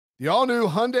The all-new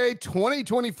Hyundai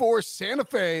 2024 Santa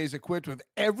Fe is equipped with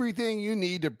everything you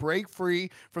need to break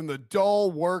free from the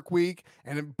dull work week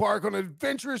and embark on an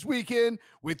adventurous weekend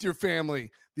with your family.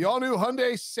 The all-new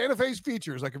Hyundai Santa Fe's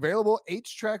features like available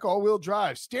H-Track all-wheel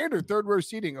drive, standard third-row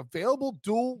seating, available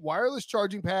dual wireless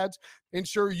charging pads,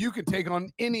 ensure you can take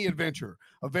on any adventure.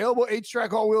 Available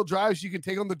H-Track all-wheel drives, you can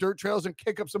take on the dirt trails and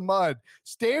kick up some mud.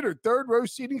 Standard third-row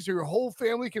seating so your whole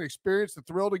family can experience the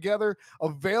thrill together.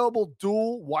 Available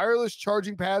dual wireless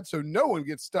charging pads so no one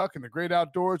gets stuck in the great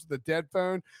outdoors with a dead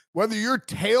phone. Whether you're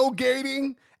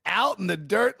tailgating out in the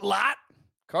dirt lot,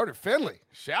 Carter Finley,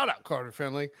 shout out Carter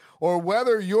Finley, or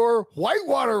whether you're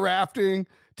whitewater rafting,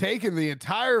 taking the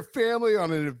entire family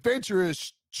on an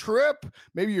adventurous trip,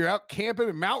 maybe you're out camping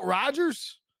in Mount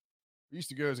Rogers. I used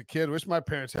to go as a kid. Wish my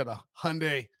parents had a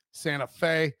Hyundai Santa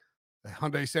Fe. The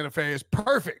Hyundai Santa Fe is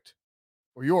perfect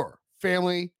for your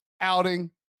family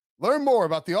outing. Learn more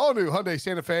about the all-new Hyundai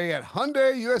Santa Fe at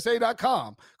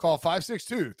HyundaiUSA.com. Call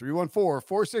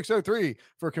 562-314-4603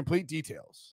 for complete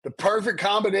details. The perfect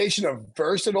combination of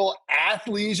versatile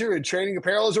athleisure and training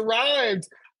apparel has arrived.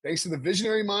 Thanks to the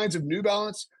visionary minds of New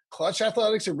Balance, Clutch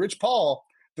Athletics, and Rich Paul,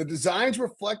 the designs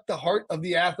reflect the heart of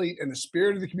the athlete and the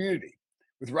spirit of the community.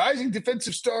 With rising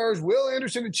defensive stars Will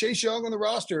Anderson and Chase Young on the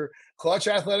roster, Clutch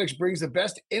Athletics brings the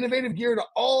best innovative gear to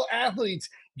all athletes,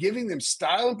 giving them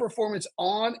style and performance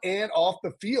on and off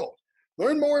the field.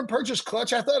 Learn more and purchase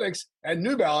Clutch Athletics at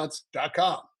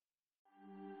NewBalance.com.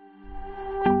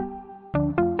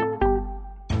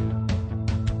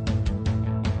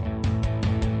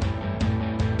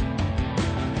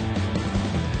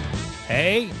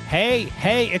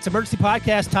 Hey, it's emergency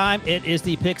podcast time. It is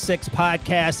the Pick Six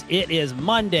podcast. It is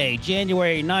Monday,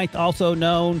 January 9th, also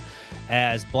known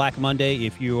as Black Monday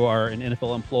if you are an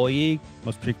NFL employee,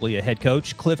 most particularly a head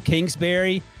coach. Cliff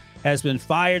Kingsbury has been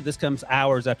fired. This comes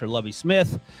hours after Lovie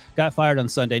Smith got fired on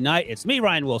Sunday night. It's me,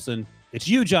 Ryan Wilson. It's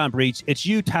you, John Breach. It's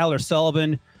you, Tyler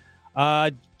Sullivan.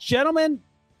 Gentlemen,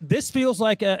 this feels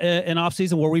like an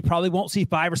offseason where we probably won't see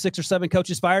 5 or 6 or 7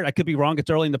 coaches fired. I could be wrong.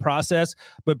 It's early in the process.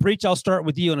 But, Breach, I'll start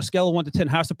with you. On a scale of 1 to 10,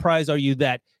 how surprised are you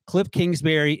that Cliff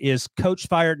Kingsbury is coach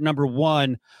fired number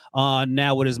 1 on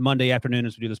now what is Monday afternoon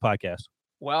as we do this podcast?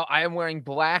 Well, I am wearing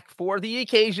black for the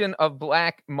occasion of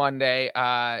Black Monday.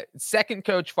 Second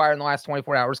coach fired in the last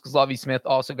 24 hours because Lovie Smith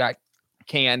also got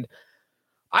canned.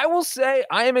 I will say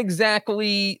I am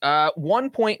exactly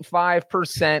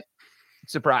 1.5%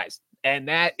 surprised. And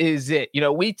that is it. You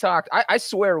know, we talked, I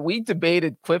swear, we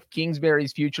debated Cliff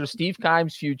Kingsbury's future, Steve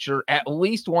Keim's future, at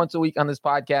least once a week on this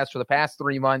podcast for the past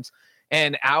 3 months.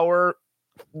 And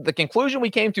the conclusion we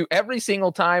came to every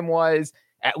single time was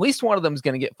at least one of them is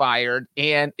going to get fired.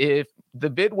 And if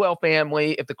the Bidwell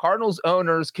family, if the Cardinals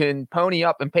owners can pony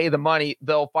up and pay the money,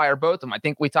 they'll fire both of them. I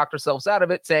think we talked ourselves out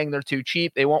of it, saying they're too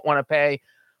cheap. They won't want to pay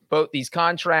both these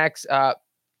contracts.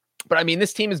 But, I mean,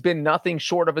 this team has been nothing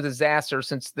short of a disaster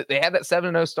since they had that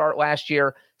 7-0 start last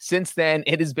year. Since then,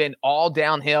 it has been all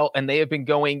downhill, and they have been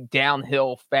going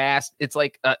downhill fast. It's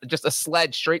like just a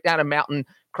sled straight down a mountain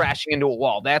crashing into a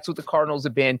wall. That's what the Cardinals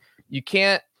have been. You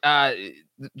can't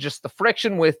just the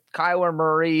friction with Kyler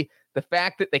Murray, the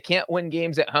fact that they can't win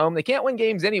games at home. They can't win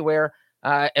games anywhere.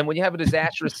 And when you have a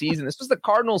disastrous season, this was the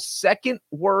Cardinals' second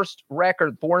worst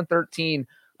record, 4-13,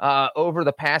 over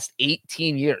the past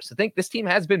 18 years. I think this team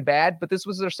has been bad, but this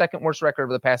was their second worst record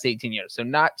over the past 18 years. So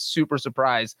not super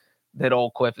surprised that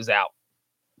old Cliff is out.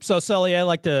 So, Sully, I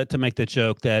like to make the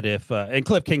joke that if and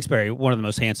Cliff Kingsbury, one of the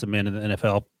most handsome men in the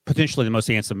NFL, potentially the most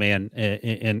handsome man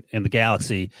in the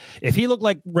galaxy, if he looked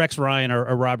like Rex Ryan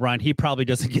or Rob Ryan, he probably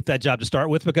doesn't get that job to start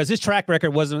with because his track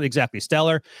record wasn't exactly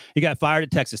stellar. He got fired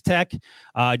at Texas Tech,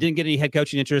 didn't get any head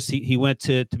coaching interest. He went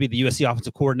to be the USC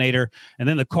offensive coordinator, and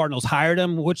then the Cardinals hired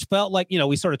him, which felt like,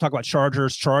 we started to talk about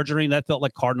chargering. That felt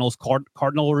like Cardinal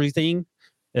thing,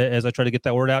 as I try to get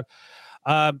that word out.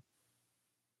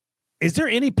 Is there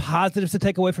any positives to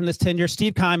take away from this tenure?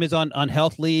 Steve Keim is on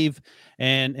health leave,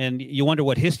 and you wonder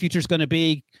what his future is going to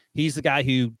be. He's the guy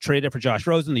who traded for Josh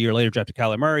Rosen. The year later drafted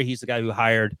Kyler Murray. He's the guy who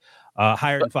hired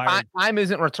and fired. Keim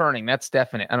isn't returning. That's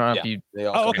definite. I don't know if you.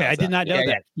 Oh, okay. I did not know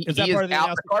that. Is that part of the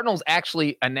announcement? The Cardinals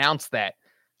actually announced that.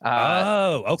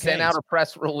 Okay. Sent out a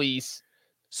press release.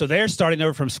 So they're starting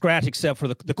over from scratch, except for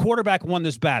the quarterback won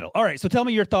this battle. All right. So tell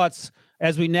me your thoughts.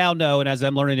 As we now know, and as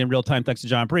I'm learning in real time, thanks to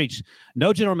John Breach,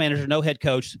 no general manager, no head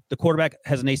coach. The quarterback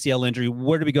has an ACL injury.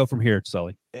 Where do we go from here,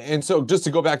 Sully? And so just to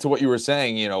go back to what you were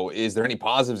saying, is there any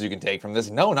positives you can take from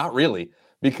this? No, not really.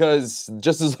 Because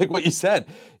just as like what you said,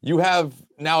 you have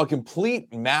now a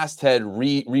complete masthead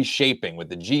reshaping with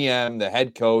the GM, the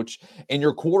head coach, and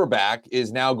your quarterback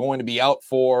is now going to be out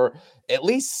for at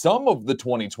least some of the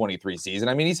 2023 season.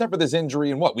 I mean, he suffered this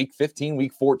injury in week 15,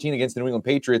 week 14 against the New England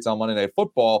Patriots on Monday Night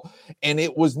Football. And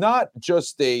it was not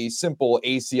just a simple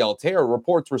ACL tear.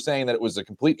 Reports were saying that it was a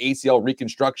complete ACL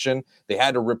reconstruction. They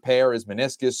had to repair his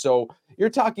meniscus. So you're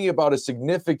talking about a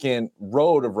significant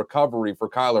road of recovery for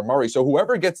Kyler Murray. So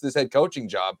whoever gets this head coaching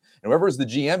job, and whoever is the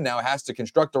GM now, has to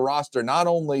construct a roster not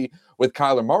only with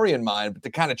Kyler Murray in mind, but to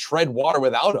kind of tread water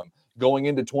without him going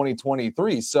into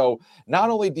 2023. So not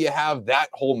only do you have that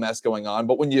whole mess going on,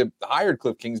 but when you hired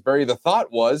Cliff Kingsbury, the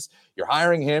thought was you're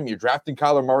hiring him, you're drafting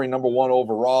Kyler Murray number 1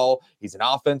 overall. He's an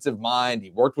offensive mind. He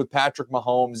worked with Patrick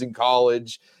Mahomes in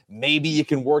college. Maybe you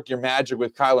can work your magic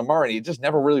with Kyler Murray. It just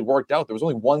never really worked out. There was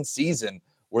only one season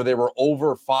where they were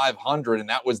over 500, and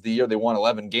that was the year they won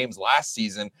 11 games last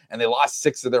season, and they lost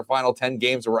 6 of their final 10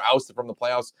 games or were ousted from the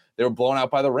playoffs. They were blown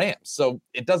out by the Rams. So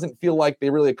it doesn't feel like they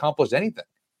really accomplished anything.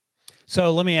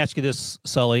 So let me ask you this,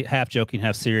 Sully, half joking,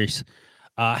 half serious.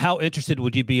 How interested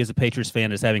would you be as a Patriots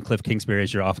fan as having Cliff Kingsbury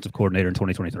as your offensive coordinator in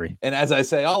 2023? And as I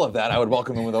say all of that, I would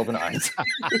welcome him with open arms.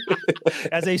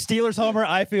 As a Steelers homer,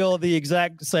 I feel the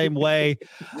exact same way.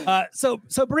 So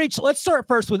Breech, let's start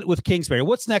first with Kingsbury.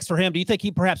 What's next for him? Do you think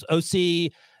he perhaps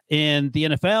OC in the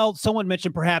NFL? Someone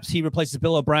mentioned perhaps he replaces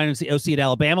Bill O'Brien as the OC at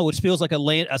Alabama, which feels like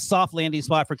a soft landing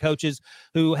spot for coaches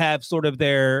who have sort of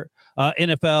their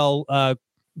NFL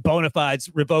bona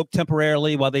fides revoked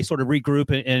temporarily while they sort of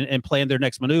regroup and plan their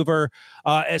next maneuver.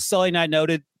 As Sully and I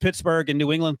noted, Pittsburgh and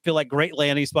New England feel like great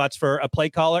landing spots for a play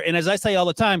caller. And as I say all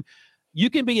the time, you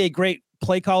can be a great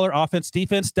play caller, offense,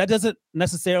 defense. That doesn't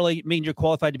necessarily mean you're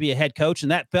qualified to be a head coach. And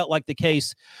that felt like the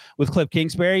case with Cliff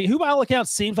Kingsbury, who by all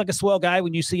accounts seems like a swell guy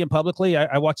when you see him publicly.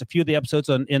 I watched a few of the episodes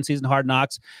on in-season Hard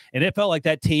Knocks, and it felt like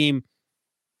that team,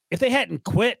 if they hadn't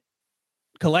quit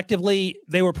collectively,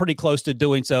 they were pretty close to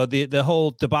doing so. The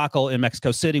whole debacle in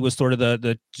Mexico City was sort of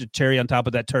the cherry on top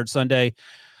of that turd Sunday.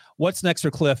 What's next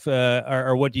for Cliff,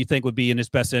 or what do you think would be in his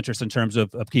best interest in terms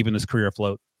of keeping this career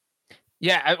afloat?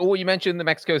 Yeah, well, you mentioned the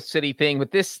Mexico City thing, but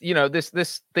this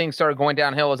thing started going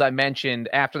downhill, as I mentioned,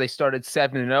 after they started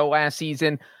 7-0 last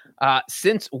season.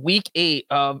 Since week 8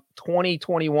 of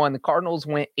 2021, the Cardinals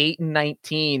went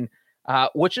 8-19.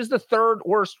 Which is the third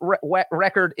worst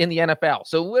record in the NFL.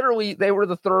 So literally they were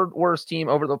the third worst team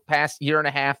over the past year and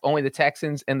a half. Only the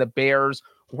Texans and the Bears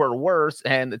were worse,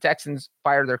 and the Texans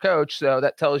fired their coach. So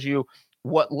that tells you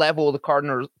what level the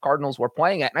Cardinals were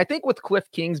playing at. And I think with Cliff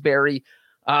Kingsbury,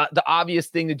 the obvious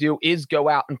thing to do is go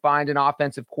out and find an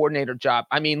offensive coordinator job.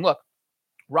 I mean, look,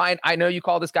 Ryan, I know you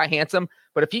call this guy handsome,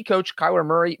 but if he coached Kyler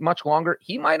Murray much longer,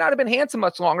 he might not have been handsome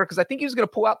much longer, because I think he was going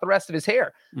to pull out the rest of his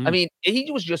hair. I mean, he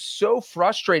was just so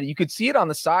frustrated. You could see it on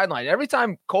the sideline. Every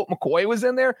time Colt McCoy was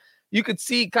in there, you could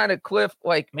see kind of Cliff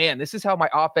like, man, this is how my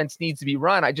offense needs to be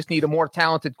run. I just need a more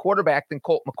talented quarterback than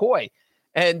Colt McCoy.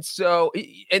 And so,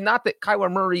 and not that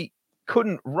Kyler Murray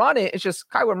couldn't run it. It's just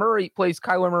Kyler Murray plays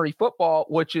Kyler Murray football,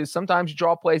 which is sometimes you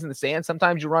draw plays in the sand.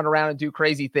 Sometimes you run around and do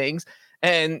crazy things.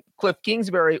 And Cliff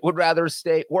Kingsbury would rather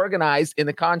stay organized in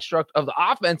the construct of the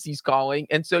offense he's calling.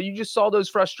 And so you just saw those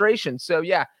frustrations. So,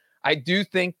 yeah, I do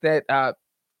think that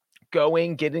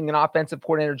getting an offensive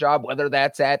coordinator job, whether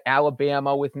that's at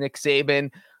Alabama with Nick Saban,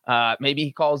 maybe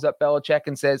he calls up Belichick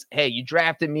and says, hey, you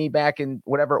drafted me back in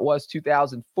whatever it was,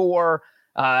 2004.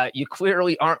 You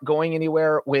clearly aren't going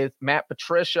anywhere with Matt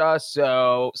Patricia,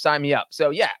 so sign me up.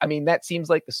 So, yeah, I mean, that seems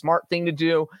like the smart thing to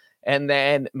do. And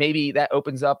then maybe that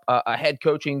opens up a head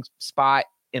coaching spot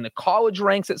in the college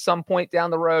ranks at some point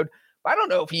down the road. But I don't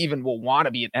know if he even will want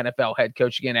to be an NFL head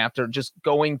coach again after just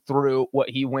going through what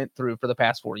he went through for the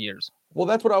past 4 years. Well,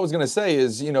 that's what I was going to say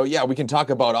is, yeah, we can talk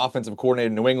about offensive coordinator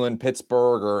in New England,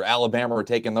 Pittsburgh, or Alabama or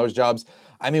taking those jobs.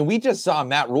 I mean, we just saw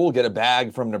Matt Rule get a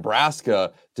bag from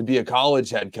Nebraska to be a college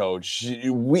head coach.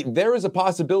 There is a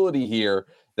possibility here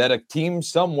that a team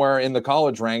somewhere in the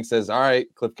college ranks says, all right,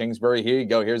 Cliff Kingsbury, here you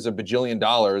go. Here's $1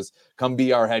 billion. Come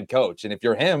be our head coach. And if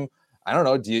you're him, I don't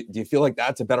know, do you feel like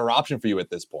that's a better option for you at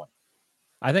this point?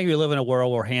 I think we live in a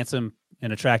world where handsome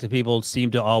and attractive people seem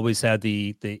to always have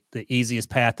the easiest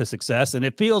path to success. And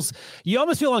you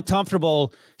almost feel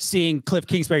uncomfortable seeing Cliff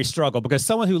Kingsbury struggle, because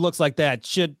someone who looks like that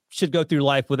should go through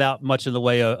life without much in the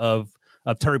way of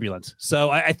turbulence. So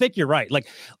I think you're right. Like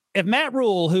if Matt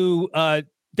Rule, who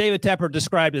David Tepper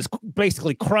described as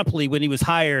basically crumply when he was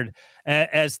hired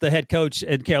as the head coach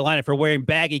in Carolina for wearing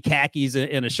baggy khakis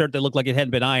and a shirt that looked like it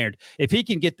hadn't been ironed. If he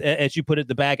can get, as you put it,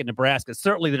 the bag at Nebraska,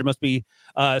 certainly there must be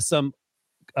some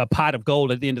pot of gold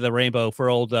at the end of the rainbow for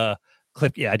old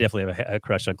Cliff. Yeah, I definitely have a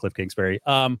crush on Cliff Kingsbury.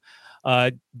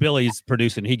 Billy's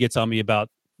producing. He gets on me about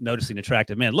noticing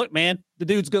attractive men. Look, man, the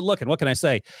dude's good looking. What can I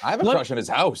say? I have a crush on his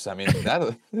house. I mean,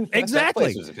 that exactly. That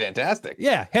place was fantastic.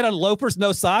 Yeah, head on loafers,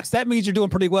 no socks. That means you're doing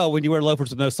pretty well when you wear loafers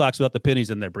with no socks without the pennies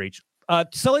in their breech.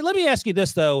 Sully, let me ask you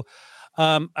this though.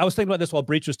 I was thinking about this while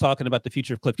Breach was talking about the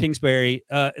future of Cliff Kingsbury,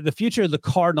 the future of the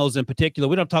Cardinals in particular.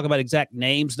 We don't talk about exact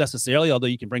names necessarily, although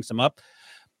you can bring some up.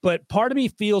 But part of me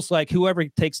feels like whoever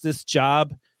takes this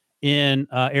job in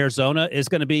Arizona is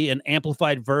going to be an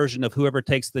amplified version of whoever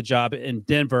takes the job in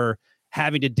Denver,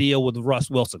 having to deal with Russ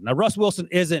Wilson. Now, Russ Wilson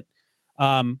isn't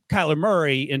Kyler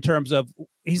Murray in terms of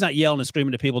he's not yelling and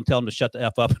screaming at people and telling them to shut the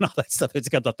F up and all that stuff as he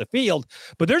comes off the field.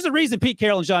 But there's a reason Pete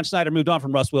Carroll and John Schneider moved on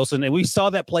from Russ Wilson, and we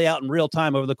saw that play out in real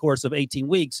time over the course of 18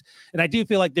 weeks. And I do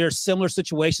feel like there's similar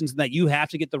situations in that you have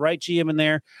to get the right GM in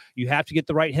there. You have to get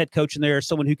the right head coach in there,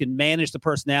 someone who can manage the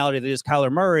personality that is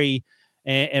Kyler Murray.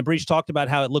 And Breach talked about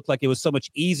how it looked like it was so much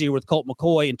easier with Colt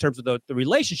McCoy in terms of the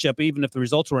relationship, even if the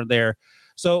results weren't there.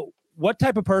 So what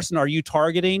type of person are you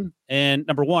targeting? And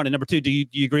number one, and number two, do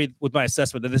you agree with my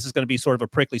assessment that this is going to be sort of a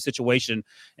prickly situation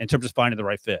in terms of finding the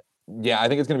right fit? Yeah, I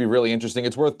think it's going to be really interesting.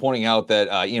 It's worth pointing out that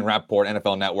Ian Rappaport,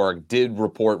 NFL Network, did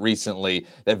report recently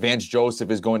that Vance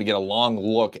Joseph is going to get a long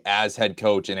look as head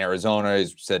coach in Arizona.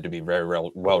 He's said to be very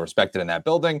well respected in that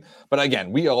building. But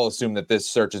again, we all assume that this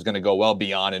search is going to go well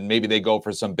beyond, and maybe they go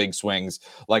for some big swings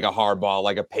like a Harbaugh,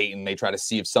 like a Peyton. They try to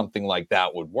see if something like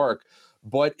that would work.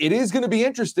 But it is going to be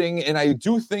interesting, and I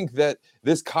do think that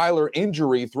this Kyler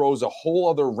injury throws a whole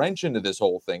other wrench into this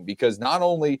whole thing, because not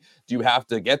only do you have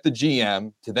to get the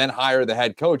GM to then hire the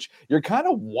head coach, you're kind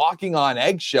of walking on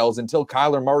eggshells until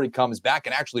Kyler Murray comes back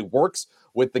and actually works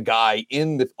with the guy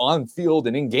on field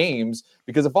and in games,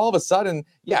 because if all of a sudden,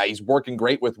 yeah, he's working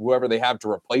great with whoever they have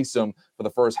to replace him for the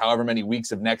first however many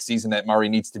weeks of next season that Murray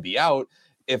needs to be out,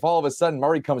 if all of a sudden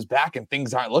Murray comes back and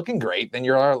things aren't looking great, then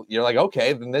you're like,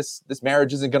 okay, then this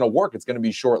marriage isn't going to work. It's going to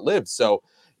be short-lived. So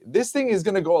this thing is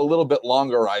going to go a little bit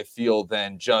longer, I feel,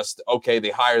 than just, okay, they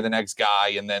hire the next guy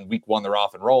and then week one they're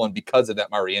off and rolling because of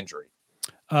that Murray injury.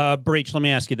 Breach, let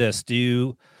me ask you this.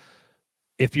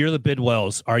 If you're the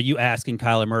Bidwells, are you asking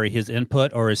Kyler Murray his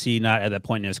input, or is he not at that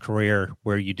point in his career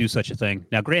where you do such a thing?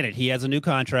 Now, granted, he has a new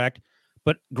contract.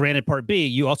 But granted, part B,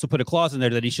 you also put a clause in there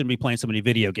that he shouldn't be playing so many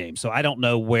video games. So I don't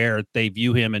know where they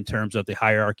view him in terms of the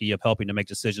hierarchy of helping to make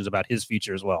decisions about his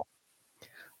future as well.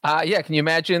 Yeah. Can you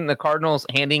imagine the Cardinals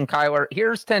handing Kyler,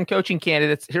 here's 10 coaching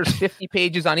candidates. Here's 50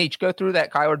 pages on each. Go through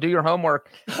that, Kyler. Do your homework.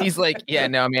 He's like, yeah,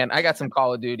 no, man, I got some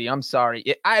Call of Duty. I'm sorry.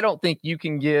 I don't think you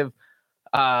can give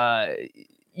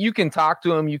you can talk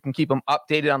to him. You can keep him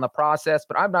updated on the process,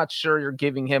 but I'm not sure you're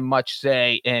giving him much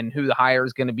say in who the hire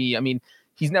is going to be. I mean,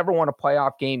 he's never won a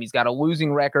playoff game. He's got a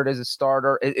losing record as a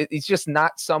starter. It's just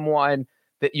not someone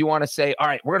that you want to say, all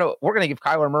right, we're gonna give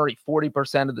Kyler Murray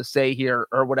 40% of the say here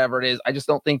or whatever it is. I just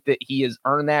don't think that he has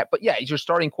earned that. But yeah, he's your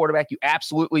starting quarterback. You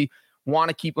absolutely want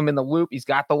to keep him in the loop. He's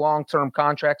got the long-term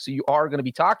contract, so you are going to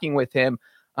be talking with him.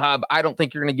 But I don't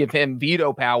think you're going to give him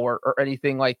veto power or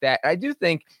anything like that. I do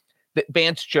think that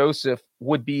Vance Joseph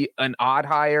would be an odd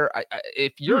hire.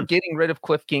 If you're getting rid of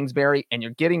Cliff Kingsbury and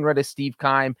you're getting rid of Steve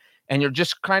Keim, and you're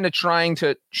just kind of trying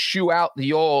to shoo out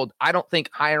the old, I don't think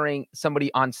hiring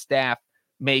somebody on staff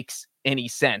makes any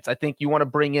sense. I think you want to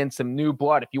bring in some new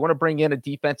blood. If you want to bring in a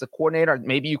defensive coordinator,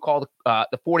 maybe you call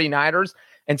the 49ers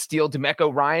and steal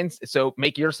DeMeco Ryans. So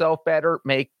make yourself better,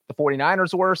 make the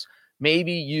 49ers worse.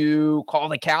 Maybe you call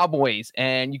the Cowboys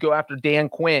and you go after Dan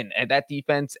Quinn, and that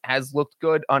defense has looked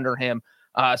good under him.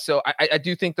 So I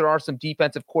do think there are some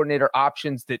defensive coordinator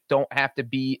options that don't have to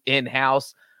be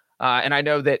in-house. And I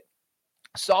know that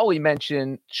Sully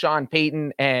mentioned Sean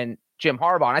Payton and Jim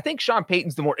Harbaugh. And I think Sean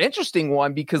Payton's the more interesting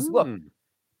one because, look,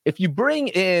 if you bring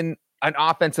in an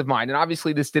offensive mind, and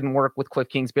obviously this didn't work with Cliff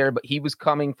Kingsbury, but he was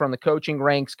coming from the coaching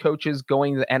ranks. Coaches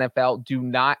going to the NFL do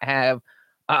not have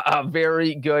a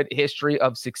very good history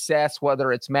of success,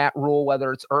 whether it's Matt Rule,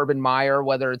 whether it's Urban Meyer,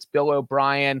 whether it's Bill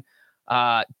O'Brien,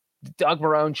 Doug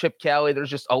Marrone, Chip Kelly. There's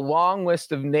just a long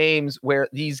list of names where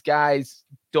these guys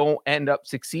don't end up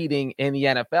succeeding in the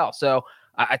NFL. So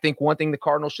I think one thing the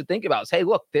Cardinals should think about is, hey,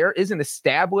 look, there is an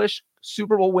established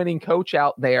Super Bowl winning coach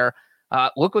out there.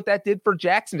 Look what that did for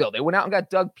Jacksonville. They went out and got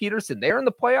Doug Peterson. They're in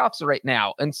the playoffs right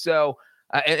now. And so,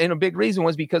 and a big reason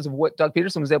was because of what Doug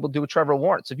Peterson was able to do with Trevor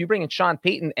Lawrence. So if you bring in Sean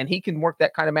Payton and he can work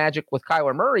that kind of magic with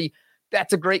Kyler Murray,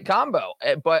 that's a great combo.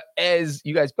 But as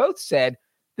you guys both said,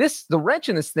 the wrench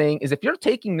in this thing is if you're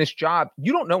taking this job,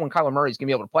 you don't know when Kyler Murray is going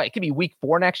to be able to play. It could be week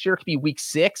 4 next year. It could be week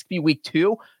 6, it could be week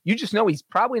 2. You just know he's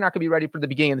probably not going to be ready for the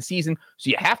beginning of the season. So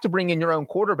you have to bring in your own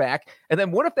quarterback. And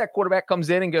then what if that quarterback comes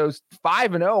in and goes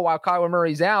 5-0 while Kyler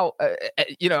Murray's out?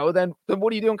 Then what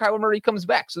do you do when Kyler Murray comes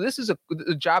back? So this is a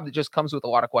job that just comes with a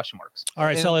lot of question marks. All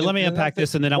right, Sully, let me unpack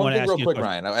this, and then I want to ask you real quick,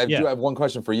 Ryan. I do have one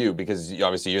question for you, because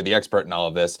obviously you're the expert in all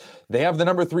of this. They have the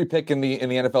number 3 pick in the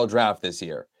NFL draft this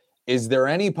year. Is there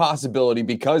any possibility,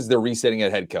 because they're resetting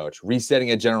at head coach,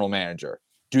 resetting at general manager,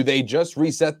 do they just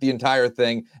reset the entire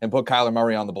thing and put Kyler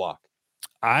Murray on the block?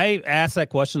 I asked that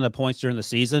question at points during the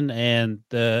season, and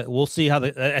we'll see how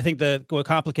I think what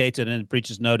complicates it, and Breech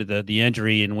has noted the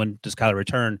injury and when does Kyler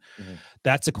return. Mm-hmm.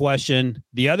 That's a question.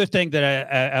 The other thing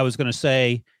that I was going to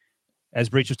say, as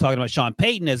Breech was talking about Sean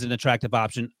Payton as an attractive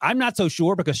option, I'm not so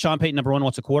sure, because Sean Payton, number 1,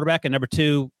 wants a quarterback, and number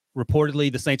 2,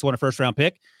 reportedly the Saints want a first-round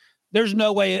pick. There's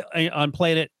no way on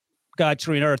planet God,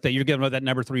 tree, and earth that you're giving up that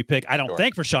number 3 pick. I don't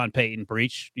think for Sean Payton.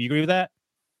 Breech, do you agree with that?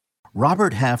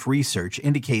 Robert Half research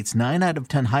indicates 9 out of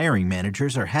 10 hiring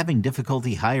managers are having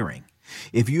difficulty hiring.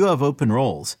 If you have open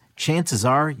roles, chances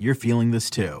are you're feeling this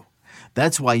too.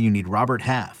 That's why you need Robert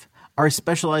Half. Our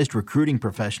specialized recruiting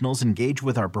professionals engage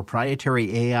with our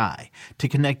proprietary AI to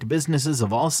connect businesses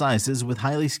of all sizes with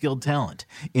highly skilled talent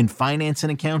in finance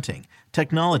and accounting,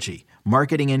 technology,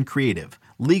 marketing and creative,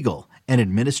 legal, and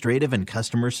administrative and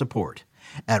customer support.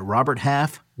 At Robert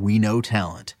Half, we know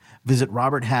talent. Visit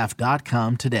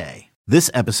roberthalf.com today. This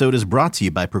episode is brought to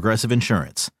you by Progressive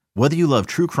Insurance. Whether you love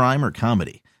true crime or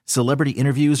comedy, celebrity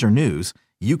interviews or news,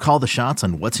 you call the shots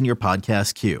on what's in your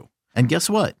podcast queue. And guess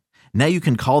what? Now you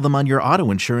can call them on your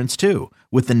auto insurance too,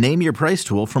 with the Name Your Price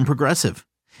tool from Progressive.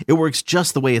 It works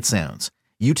just the way it sounds.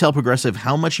 You tell Progressive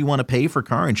how much you want to pay for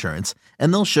car insurance,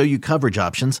 and they'll show you coverage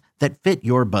options that fit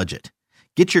your budget.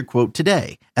 Get your quote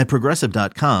today at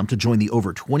Progressive.com to join the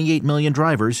over 28 million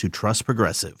drivers who trust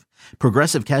Progressive.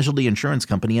 Progressive Casualty Insurance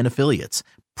Company and Affiliates.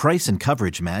 Price and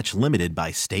coverage match limited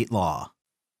by state law.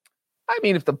 I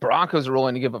mean, if the Broncos are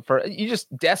willing to give up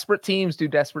desperate teams do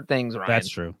desperate things, Ryan. That's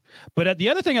true. But the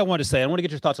other thing I want to say, I want to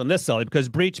get your thoughts on this, Sully, because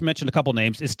Breech mentioned a couple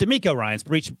names. It's DeMeco Ryans.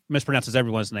 Breech mispronounces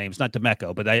everyone's names, not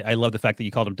DeMeco, but I love the fact that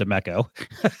you called him DeMeco.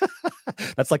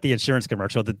 That's like the insurance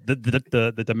commercial, the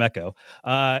DeMeco.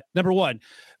 Number 1,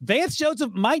 Vance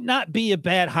Joseph might not be a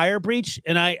bad hire, Breech.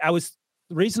 And the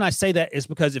reason I say that is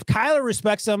because if Kyler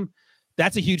respects him,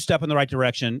 that's a huge step in the right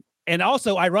direction. And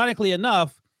also, ironically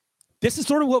enough, this is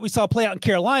sort of what we saw play out in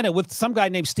Carolina with some guy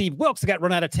named Steve Wilkes that got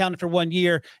run out of town for 1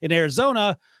 year in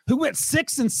Arizona, who went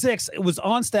 6-6. It was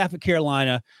on staff at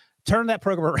Carolina, turned that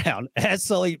program around. As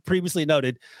Sully previously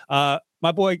noted, my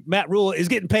boy Matt Rule is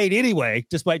getting paid anyway,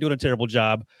 despite doing a terrible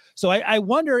job. So I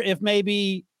wonder if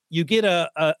maybe you get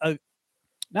a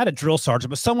not a drill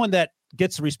sergeant, but someone that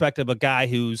gets the respect of a guy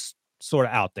who's sort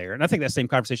of out there. And I think that same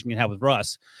conversation you can have with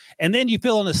Russ. And then you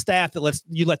fill in a staff that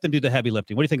let them do the heavy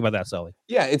lifting. What do you think about that, Sully?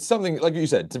 Yeah, it's something like you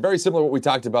said. It's very similar to what we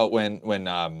talked about when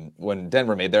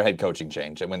Denver made their head coaching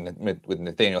change and with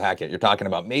Nathaniel Hackett. You're talking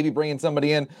about maybe bringing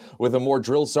somebody in with a more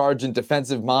drill sergeant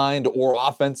defensive mind or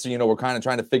offense. We're kind of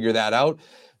trying to figure that out.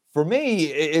 For me,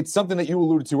 it's something that you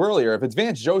alluded to earlier. If it's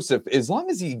Vance Joseph, as long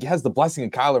as he has the blessing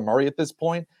of Kyler Murray at this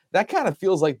point, that kind of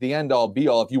feels like the end all be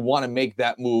all if you want to make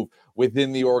that move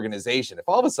within the organization. If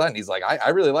all of a sudden he's like, I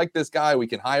really like this guy, we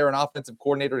can hire an offensive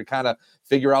coordinator to kind of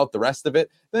figure out the rest of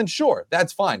it, then sure,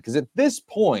 that's fine. Because at this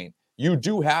point, you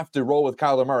do have to roll with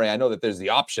Kyler Murray. I know that there's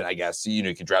the option, I guess,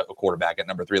 you can draft a quarterback at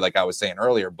number 3, like I was saying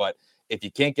earlier. But if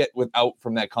you can't get out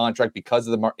from that contract because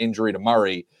of the injury to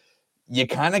Murray, you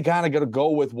kind of got to go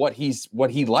with what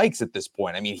he likes at this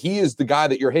point. I mean, he is the guy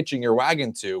that you're hitching your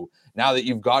wagon to now that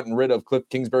you've gotten rid of Cliff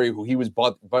Kingsbury, who he was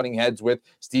butting heads with.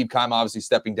 Steve Keim obviously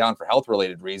stepping down for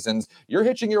health-related reasons. You're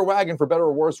hitching your wagon, for better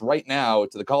or worse, right now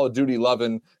to the Call of Duty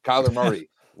loving Kyler Murray,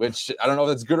 which I don't know if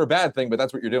that's a good or bad thing, but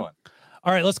that's what you're doing.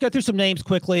 All right, let's go through some names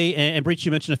quickly. And Breech,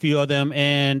 you mentioned a few of them,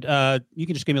 and you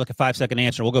can just give me like a 5-second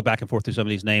answer. We'll go back and forth through some of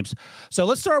these names. So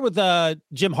let's start with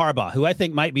Jim Harbaugh, who I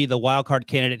think might be the wild card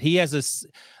candidate. He has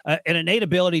an innate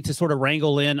ability to sort of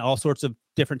wrangle in all sorts of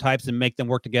different types and make them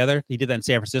work together. He did that in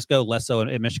San Francisco, less so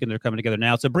in Michigan. They're coming together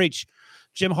now. So Breech,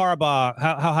 Jim Harbaugh,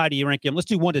 how high do you rank him? Let's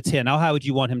do 1 to 10. How high would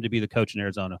you want him to be the coach in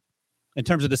Arizona in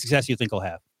terms of the success you think he'll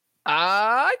have?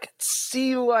 I could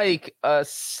see like a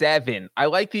 7. I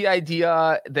like the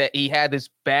idea that he had this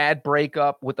bad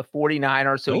breakup with the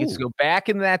 49ers, so he gets to go back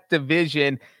in that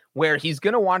division where he's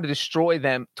going to want to destroy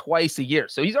them twice a year.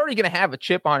 So he's already going to have a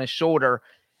chip on his shoulder,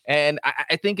 and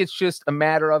I think it's just a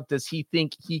matter of, does he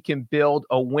think he can build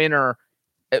a winner?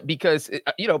 Because,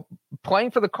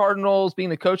 playing for the Cardinals, being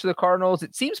the coach of the Cardinals,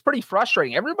 it seems pretty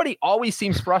frustrating. Everybody always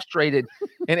seems frustrated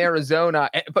in Arizona,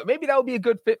 but maybe that would be a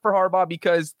good fit for Harbaugh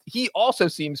because he also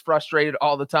seems frustrated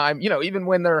all the time. Even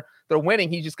when they're winning,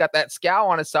 he just got that scowl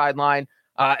on his sideline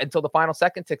until the final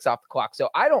second ticks off the clock. So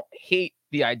I don't hate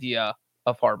the idea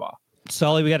of Harbaugh.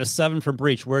 Sully, we got a 7 from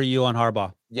Breach. Where are you on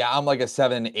Harbaugh? Yeah, I'm like a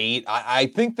 7-8. I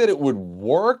think that it would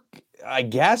work, I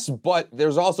guess, but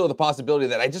there's also the possibility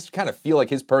that I just kind of feel like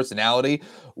his personality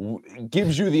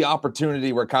gives you the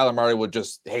opportunity where Kyler Murray would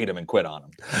just hate him and quit on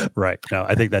him. Right. No,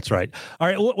 I think that's right. All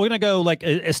right, we're going to go like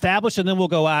established, and then we'll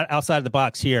go outside of the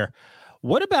box here.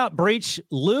 What about Breach?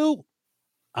 Lou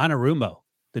Anarumo,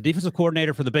 the defensive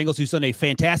coordinator for the Bengals, who's done a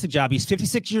fantastic job. He's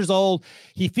 56 years old.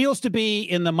 He feels to be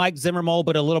in the Mike Zimmer mold,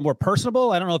 but a little more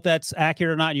personable. I don't know if that's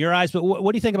accurate or not in your eyes, but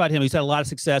what do you think about him? He's had a lot of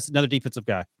success. Another defensive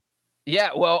guy.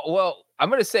 Yeah, well, I'm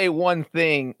going to say one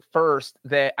thing first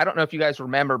that I don't know if you guys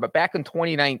remember, but back in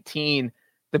 2019,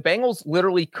 the Bengals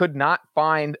literally could not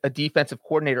find a defensive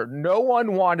coordinator. No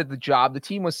one wanted the job. The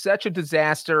team was such a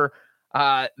disaster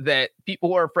that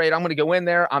people were afraid, I'm going to go in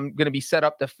there, I'm going to be set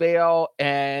up to fail,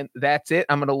 and that's it.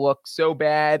 I'm going to look so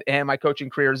bad, and my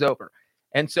coaching career is over.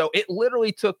 And so it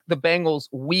literally took the Bengals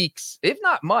weeks, if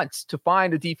not months, to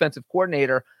find a defensive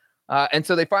coordinator. And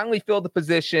so they finally filled the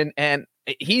position, and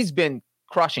he's been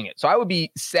crushing it. So I would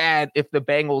be sad if the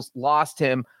Bengals lost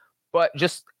him, but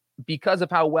just because of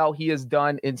how well he has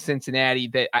done in Cincinnati,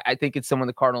 that I think it's someone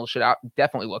the Cardinals should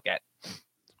definitely look at.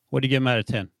 What do you give him out of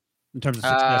 10 in terms of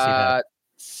success he had?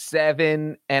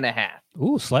 7.5.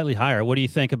 Ooh, slightly higher. What do you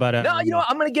think about it? No,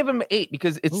 I'm going to give him 8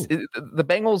 because the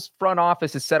Bengals front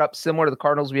office is set up similar to the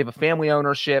Cardinals. We have a family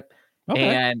ownership,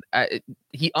 and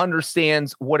he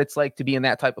understands what it's like to be in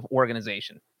that type of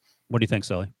organization. What do you think,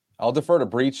 Sully? I'll defer to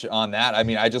Breach on that. I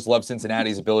mean, I just love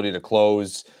Cincinnati's ability to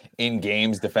close in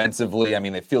games defensively. I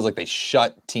mean, it feels like they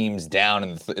shut teams down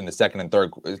in the second and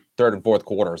third and fourth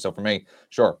quarter. So for me,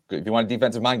 sure, if you want a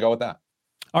defensive mind, go with that.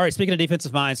 All right, speaking of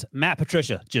defensive minds, Matt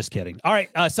Patricia. Just kidding. All right,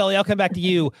 Sully, I'll come back to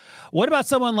you. What about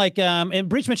someone like, and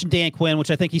Breach mentioned Dan Quinn,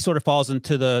 which I think he sort of falls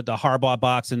into the Harbaugh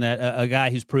box, and that a guy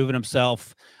who's proven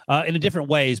himself in a different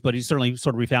ways, but he's certainly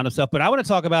sort of refound himself. But I want to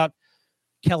talk about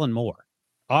Kellen Moore,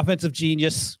 offensive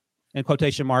genius, in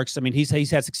quotation marks. I mean, he's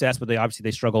had success, but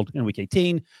they struggled in week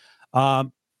 18.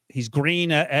 He's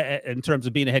green in terms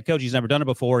of being a head coach. He's never done it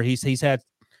before. He's had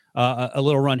a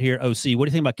little run here at OC. What do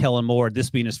you think about Kellen Moore, this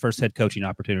being his first head coaching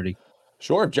opportunity?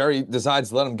 Sure, if Jerry decides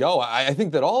to let him go, I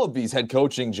think that all of these head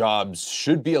coaching jobs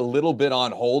should be a little bit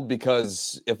on hold,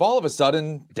 because if all of a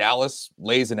sudden Dallas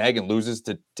lays an egg and loses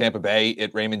to Tampa Bay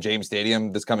at Raymond James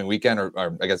Stadium this coming weekend,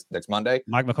 or I guess next Monday,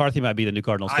 Mike McCarthy might be the new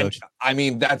Cardinals coach. I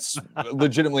mean, that's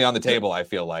legitimately on the table, I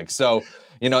feel like. So,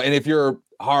 and if you're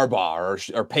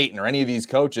Harbaugh or Peyton or any of these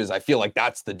coaches, I feel like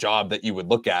that's the job that you would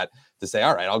look at to say,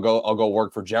 all right, I'll go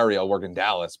work for Jerry. I'll work in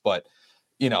Dallas. But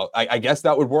I guess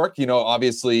that would work.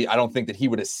 Obviously, I don't think that he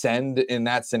would ascend in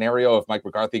that scenario if Mike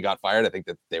McCarthy got fired. I think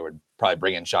that they would probably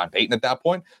bring in Sean Payton at that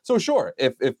point. So sure,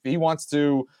 if he wants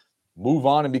to move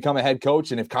on and become a head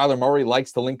coach, and if Kyler Murray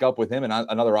likes to link up with him and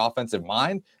another offensive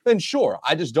mind, then sure.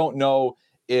 I just don't know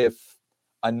if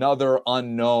another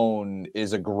unknown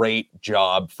is a great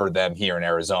job for them here in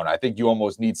Arizona. I think you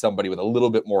almost need somebody with a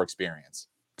little bit more experience.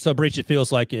 So, Breach, it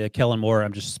feels like Kellen Moore,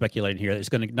 I'm just speculating here, is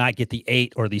going to not get the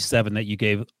 8 or the 7 that you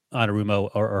gave Anarumo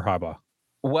or Harbaugh.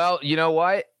 Well, you know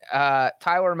what?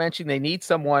 Tyler mentioned they need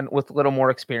someone with a little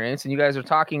more experience, and you guys are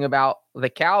talking about the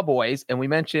Cowboys, and we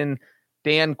mentioned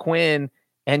Dan Quinn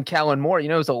and Kellen Moore.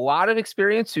 There's a lot of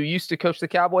experience who used to coach the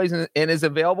Cowboys and is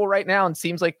available right now, and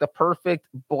seems like the perfect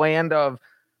blend of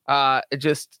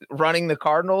just running the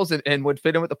Cardinals and would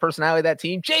fit in with the personality of that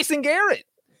team. Jason Garrett.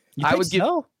 I would give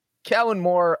Kellen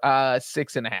Moore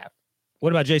 6.5.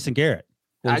 What about Jason Garrett?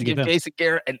 I'd give Jason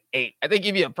Garrett an 8. I think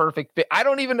he'd be a perfect fit. I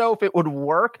don't even know if it would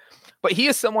work, but he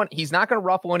is someone, he's not going to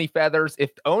ruffle any feathers. If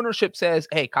ownership says,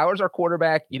 hey, Kyler's our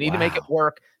quarterback, you need to make it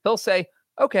work, he'll say,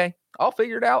 okay, I'll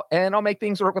figure it out, and I'll make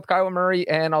things work with Kyler Murray,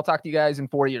 and I'll talk to you guys in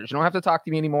 4 years. You don't have to talk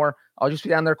to me anymore. I'll just be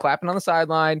down there clapping on the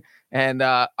sideline, and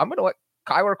I'm going to let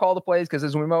Kyler call the plays, because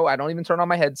as we know, I don't even turn on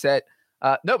my headset.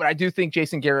 No, but I do think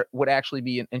Jason Garrett would actually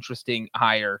be an interesting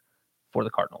hire for the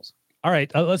Cardinals. All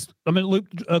right, I'm going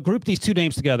to group these two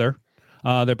names together.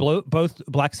 They're both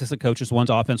black assistant coaches. One's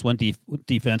offense, one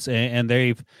defense, and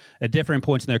they've at different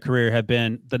points in their career have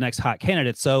been the next hot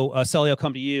candidate. So, Sully, I'll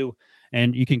come to you,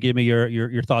 and you can give me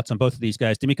your thoughts on both of these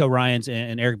guys, DeMeco Ryans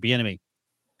and Eric Bieniemy.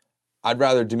 I'd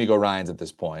rather D'Amico Ryans at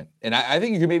this point. And I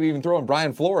think you could maybe even throw in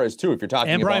Brian Flores too, if you're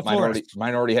talking about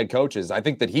minority head coaches. I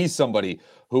think that he's somebody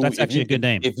who, that's actually a good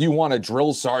name. If you want a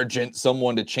drill sergeant,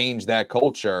 someone to change that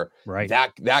culture, right?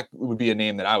 That would be a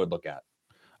name that I would look at.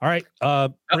 All right.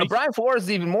 Brian Flores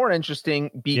is even more interesting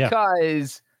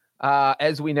because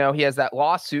as we know, he has that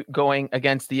lawsuit going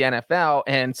against the NFL,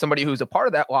 and somebody who's a part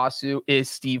of that lawsuit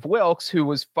is Steve Wilks, who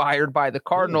was fired by the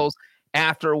Cardinals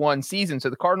after one season. So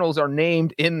the Cardinals are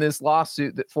named in this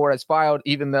lawsuit that Flores filed,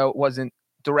 even though it wasn't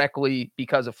directly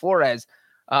because of Flores.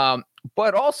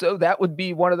 But also that would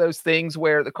be one of those things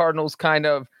where the Cardinals kind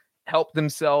of help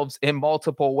themselves in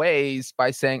multiple ways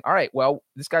by saying, all right, well,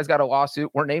 this guy's got a lawsuit.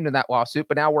 We're named in that lawsuit,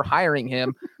 but now we're hiring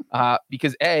him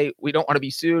because A, we don't want to be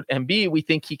sued, and B, we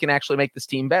think he can actually make this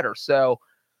team better. So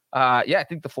I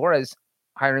think the Flores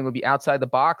hiring would be outside the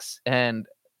box, and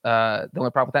the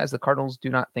only problem with that is the Cardinals do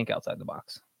not think outside the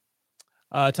box.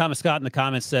 Thomas Scott in the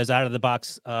comments says, out of the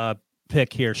box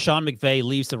pick here, Sean McVay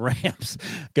leaves the Rams,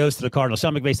 goes to the Cardinals.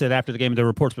 Sean McVay said after the game, there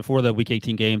were reports before the Week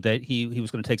 18 game that he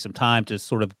was going to take some time to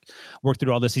sort of work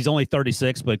through all this. He's only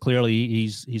 36, but clearly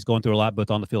he's going through a lot, both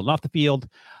on the field and off the field.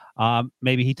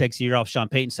 Maybe he takes a year off Sean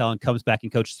Payton style and comes back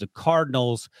and coaches the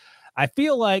Cardinals. I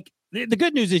feel like the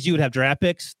good news is you would have draft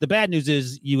picks. The bad news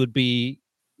is you would be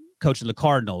coaching the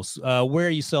Cardinals. Where are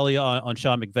you, Sully, on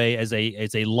Sean McVay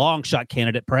as a long shot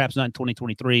candidate, perhaps not in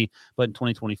 2023, but in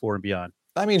 2024 and beyond?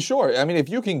 I mean, sure. I mean, if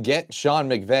you can get Sean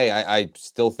McVay, I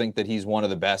still think that he's one of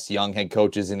the best young head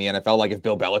coaches in the NFL. Like if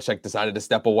Bill Belichick decided to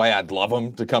step away, I'd love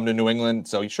him to come to New England.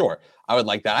 So sure, I would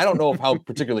like that. I don't know how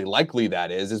particularly likely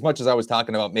that is. As much as I was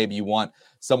talking about, maybe you want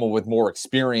someone with more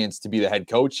experience to be the head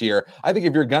coach here. I think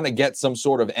if you're going to get some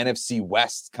sort of NFC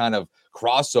West kind of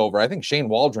crossover, I think Shane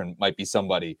Waldron might be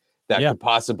somebody that could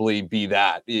possibly be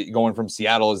that, going from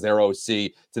Seattle as their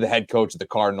OC to the head coach of the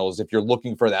Cardinals. If you're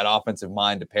looking for that offensive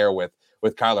mind to pair with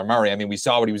Kyler Murray. I mean, we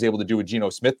saw what he was able to do with Geno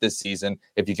Smith this season.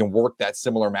 If you can work that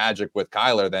similar magic with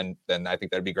Kyler, then I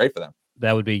think that'd be great for them.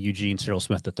 That would be Eugene Cyril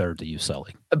Smith III to you,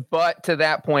 Sully. But to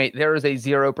that point, there is a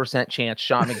 0% chance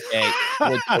Sean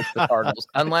McVay would coach the Cardinals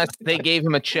unless they gave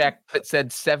him a check that said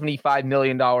 $75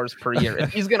 million per year.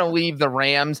 If he's going to leave the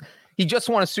Rams, he just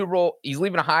won a Super Bowl. He's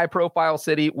leaving a high-profile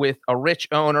city with a rich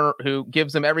owner who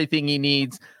gives him everything he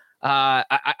needs.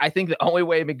 I think the only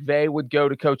way McVay would go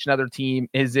to coach another team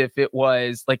is if it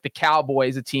was like the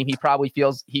Cowboys, a team he probably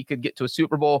feels he could get to a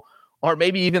Super Bowl, or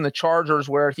maybe even the Chargers,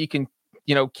 where he can,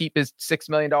 keep his $6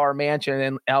 million mansion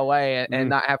in LA and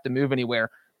not have to move anywhere.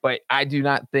 But I do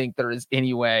not think there is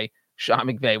any way Sean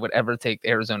McVay would ever take the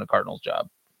Arizona Cardinals job.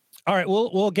 All right,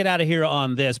 we'll get out of here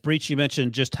on this. Breach, you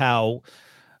mentioned just how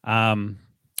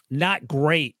not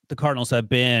great the Cardinals have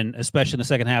been, especially in the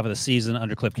second half of the season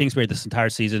under Cliff Kingsbury. This entire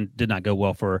season did not go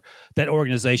well for that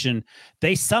organization.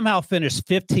 They somehow finished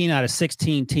 15 out of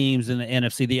 16 teams in the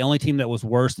NFC. The only team that was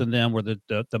worse than them were the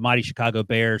mighty Chicago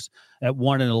Bears at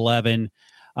 1-11.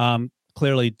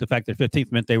 Clearly, the fact that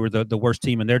 15th meant they were the worst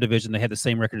team in their division. They had the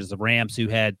same record as the Rams, who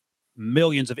had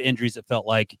millions of injuries, it felt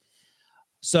like.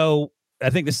 So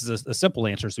I think this is a simple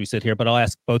answer as we sit here, but I'll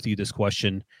ask both of you this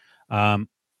question.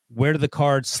 Where do the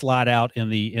Cards slide out in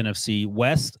the NFC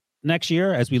West next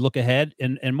year as we look ahead?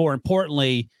 And more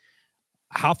importantly,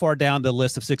 how far down the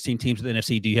list of 16 teams in the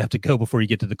NFC do you have to go before you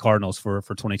get to the Cardinals for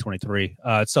 2023?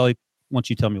 Sully, why don't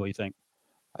you tell me what you think?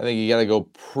 I think you got to go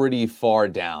pretty far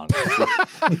down.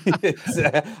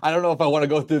 I don't know if I want to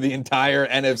go through the entire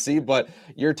NFC, but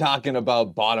you're talking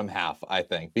about bottom half, I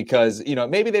think, because,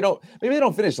 maybe they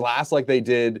don't finish last like they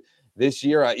did this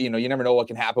year. You never know what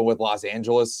can happen with Los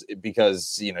Angeles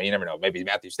because, you never know. Maybe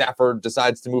Matthew Stafford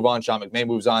decides to move on. Sean McVay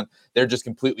moves on. They're just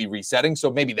completely resetting.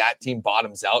 So maybe that team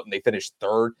bottoms out and they finish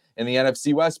third in the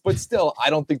NFC West. But still, I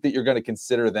don't think that you're going to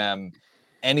consider them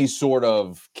any sort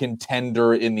of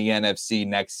contender in the NFC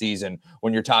next season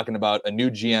when you're talking about a new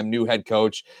GM, new head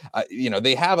coach.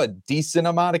 They have a decent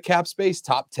amount of cap space,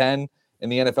 top 10 in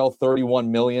the NFL,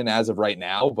 31 million as of right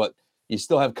now. But you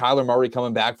still have Kyler Murray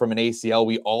coming back from an ACL.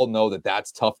 We all know that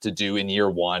that's tough to do in year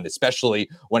one, especially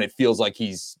when it feels like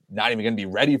he's not even going to be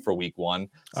ready for week one.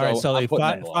 All right, so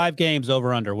five games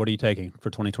over under. What are you taking for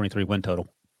 2023 win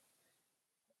total?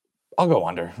 I'll go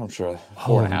under. I'm sure. 4.5.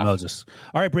 Holy Moses.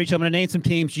 All right, Breach, I'm going to name some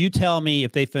teams. You tell me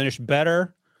if they finish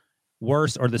better,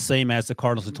 worse, or the same as the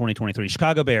Cardinals in 2023.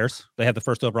 Chicago Bears. They have the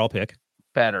first overall pick.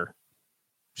 Better.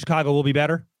 Chicago will be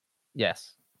better?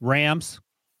 Yes. Rams.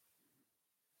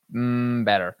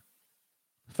 Better.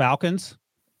 Falcons.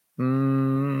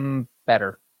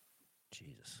 Better.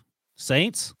 Jesus.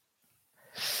 Saints.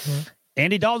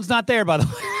 Andy Dalton's not there, by the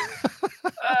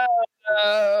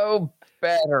way.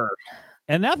 Better.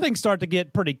 And now things start to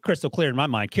get pretty crystal clear in my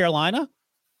mind. Carolina.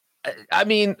 I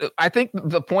mean, I think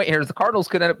the point here is the Cardinals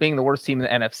could end up being the worst team in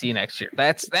the NFC next year.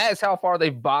 That is how far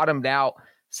they've bottomed out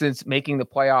since making the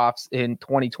playoffs in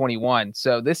 2021.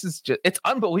 So this is just, it's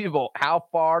unbelievable how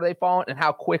far they've fallen and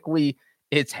how quickly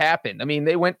it's happened. I mean,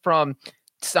 they went from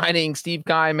signing Steve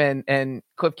Keim and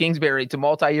Cliff Kingsbury to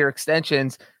multi-year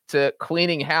extensions to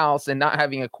cleaning house and not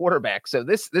having a quarterback. So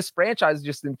this franchise is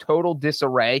just in total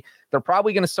disarray. They're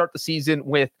probably going to start the season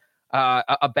with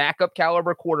a backup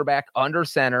caliber quarterback under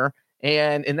center.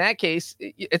 And in that case,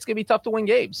 it's going to be tough to win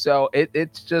games. So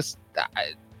it's just,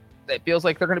 it feels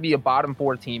like they're going to be a bottom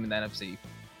 4 team in the NFC.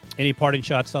 Any parting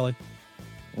shots, Sully?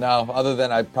 No, other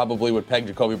than I probably would peg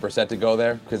Jacoby Brissett to go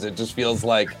there because it just feels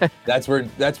like that's where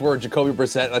Jacoby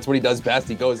Brissett, that's what he does best.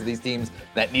 He goes to these teams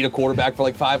that need a quarterback for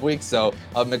like 5 weeks. So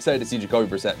I'm excited to see Jacoby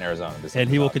Brissett in Arizona. And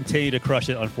he will continue to crush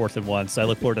it on 4th and 1. So I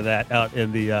look forward to that out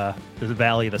in the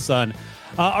Valley of the Sun.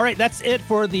 All right, that's it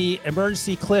for the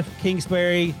emergency. Cliff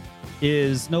Kingsbury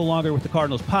is no longer with the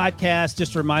Cardinals podcast.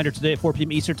 Just a reminder, today at 4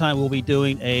 p.m. Eastern time, we'll be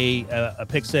doing a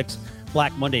Pick 6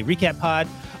 Black Monday recap pod.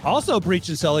 Also, Breach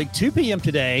and Sully, 2 p.m.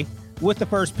 today with the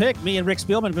first pick. Me and Rick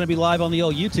Spielman are going to be live on the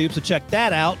old YouTube, so check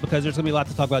that out because there's going to be a lot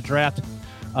to talk about draft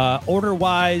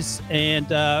order-wise. And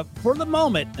for the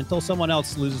moment, until someone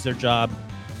else loses their job,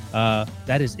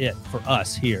 that is it for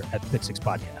us here at the Pick 6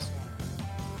 podcast.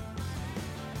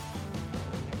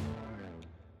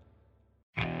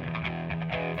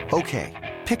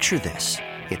 Okay, picture this.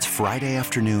 It's Friday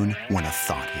afternoon when a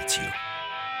thought hits you.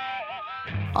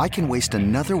 I can waste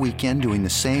another weekend doing the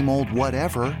same old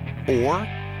whatever, or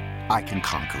I can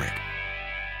conquer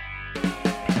it.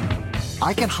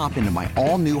 I can hop into my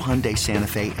all-new Hyundai Santa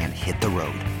Fe and hit the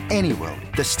road. Any road.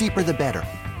 The steeper, the better.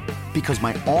 Because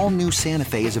my all-new Santa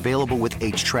Fe is available with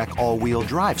H-Track all-wheel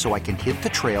drive, so I can hit the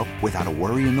trail without a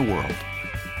worry in the world.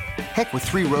 Heck, with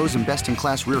 3 rows and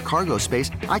best-in-class rear cargo space,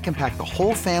 I can pack the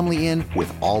whole family in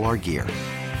with all our gear.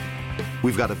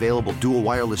 We've got available dual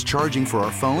wireless charging for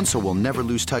our phones, so we'll never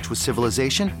lose touch with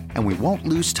civilization, and we won't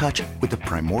lose touch with the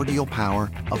primordial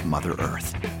power of Mother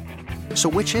Earth. So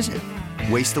which is it?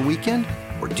 Waste the weekend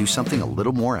or do something a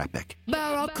little more epic?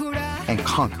 And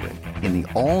conquer it in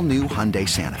the all-new Hyundai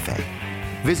Santa Fe.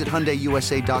 Visit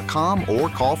HyundaiUSA.com or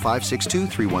call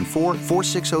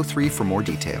 562-314-4603 for more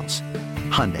details.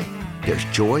 Hyundai, there's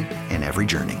joy in every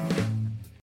journey.